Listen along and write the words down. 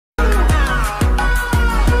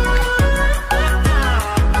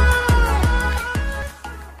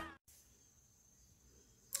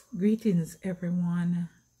Greetings everyone,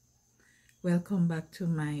 welcome back to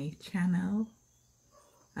my channel.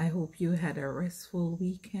 I hope you had a restful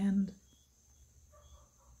weekend.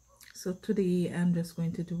 So today I'm just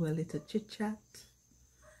going to do a little chit chat.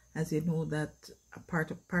 As you know that a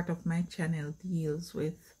part of my channel deals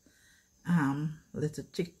with little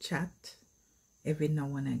chit chat every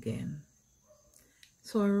now and again.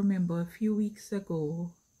 So I remember a few weeks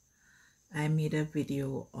ago I made a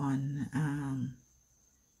video on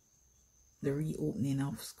the reopening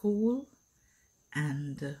of school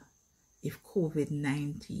and if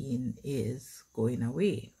COVID-19 is going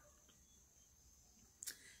away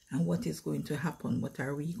and what is going to happen, what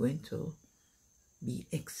are we going to be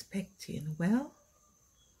expecting. Well,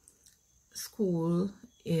 school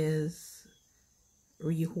is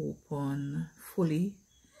reopened fully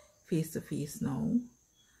face-to-face now.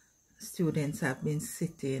 Students have been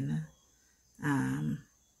sitting in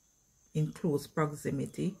close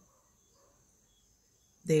proximity.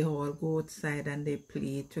 They all go outside and they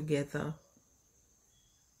play together,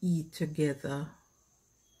 eat together,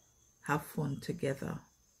 have fun together.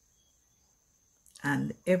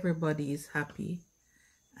 And everybody is happy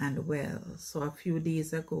and well. So a few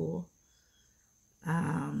days ago,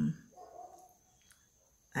 I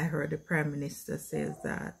heard the Prime Minister says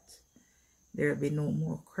that there will be no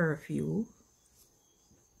more curfew.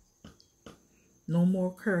 No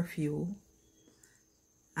more curfew.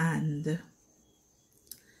 And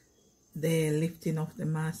the lifting of the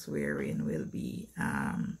mask wearing will be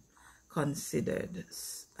considered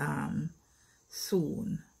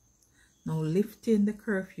soon. Now, lifting the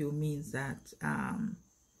curfew means that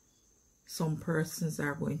some persons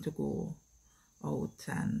are going to go out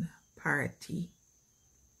and party,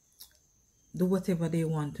 do whatever they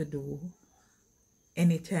want to do,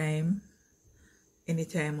 anytime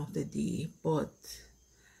of the day. But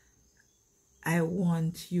I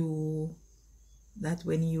want you that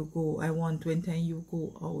when you go, when you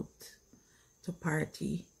go out to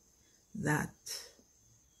party, that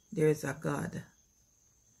there's a God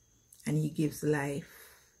and He gives life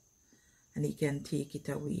and He can take it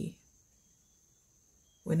away.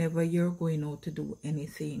 Whenever you're going out to do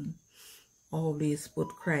anything, always put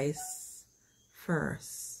Christ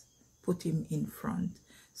first, put Him in front.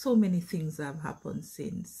 So many things have happened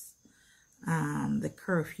since the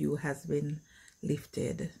curfew has been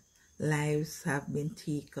lifted. Lives have been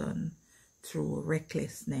taken through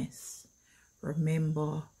recklessness.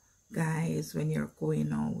 Remember, guys, when you're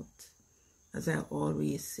going out, as I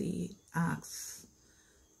always say,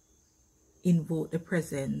 invoke the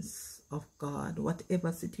presence of God.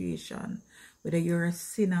 Whatever situation, whether you're a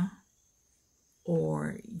sinner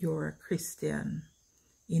or you're a Christian,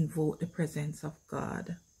 invoke the presence of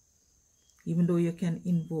God. Even though you can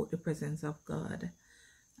invoke the presence of God,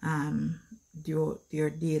 your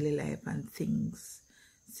daily life and things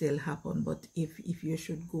still happen. But if you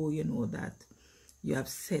should go, you know that you have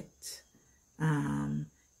set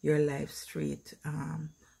your life straight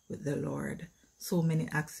with the Lord. So many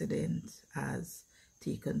accidents has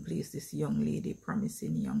taken place. This young lady,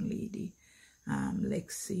 promising young lady,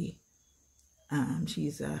 Lexi,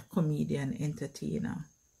 she's a comedian, entertainer,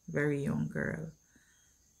 very young girl.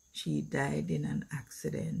 She died in an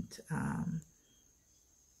accident a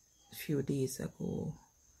few days ago,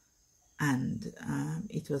 and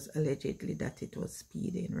it was allegedly that it was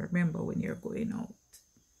speeding. Remember, when you're going out,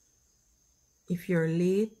 if you're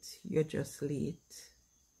late, you're just late.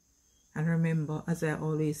 And remember, as I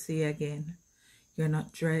always say again, you're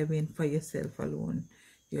not driving for yourself alone.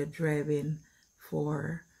 You're driving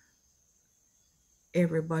for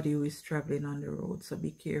everybody who is traveling on the road. So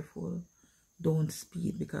be careful. Don't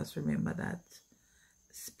speed, because remember that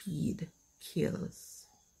speed kills.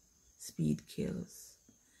 Speed kills.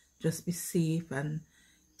 Just be safe and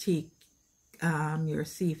take your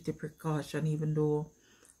safety precaution. Even though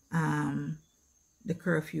the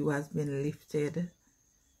curfew has been lifted,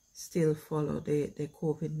 still follow the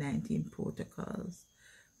COVID-19 protocols.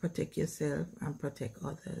 Protect yourself and protect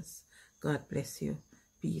others. God bless you.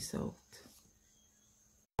 Peace out.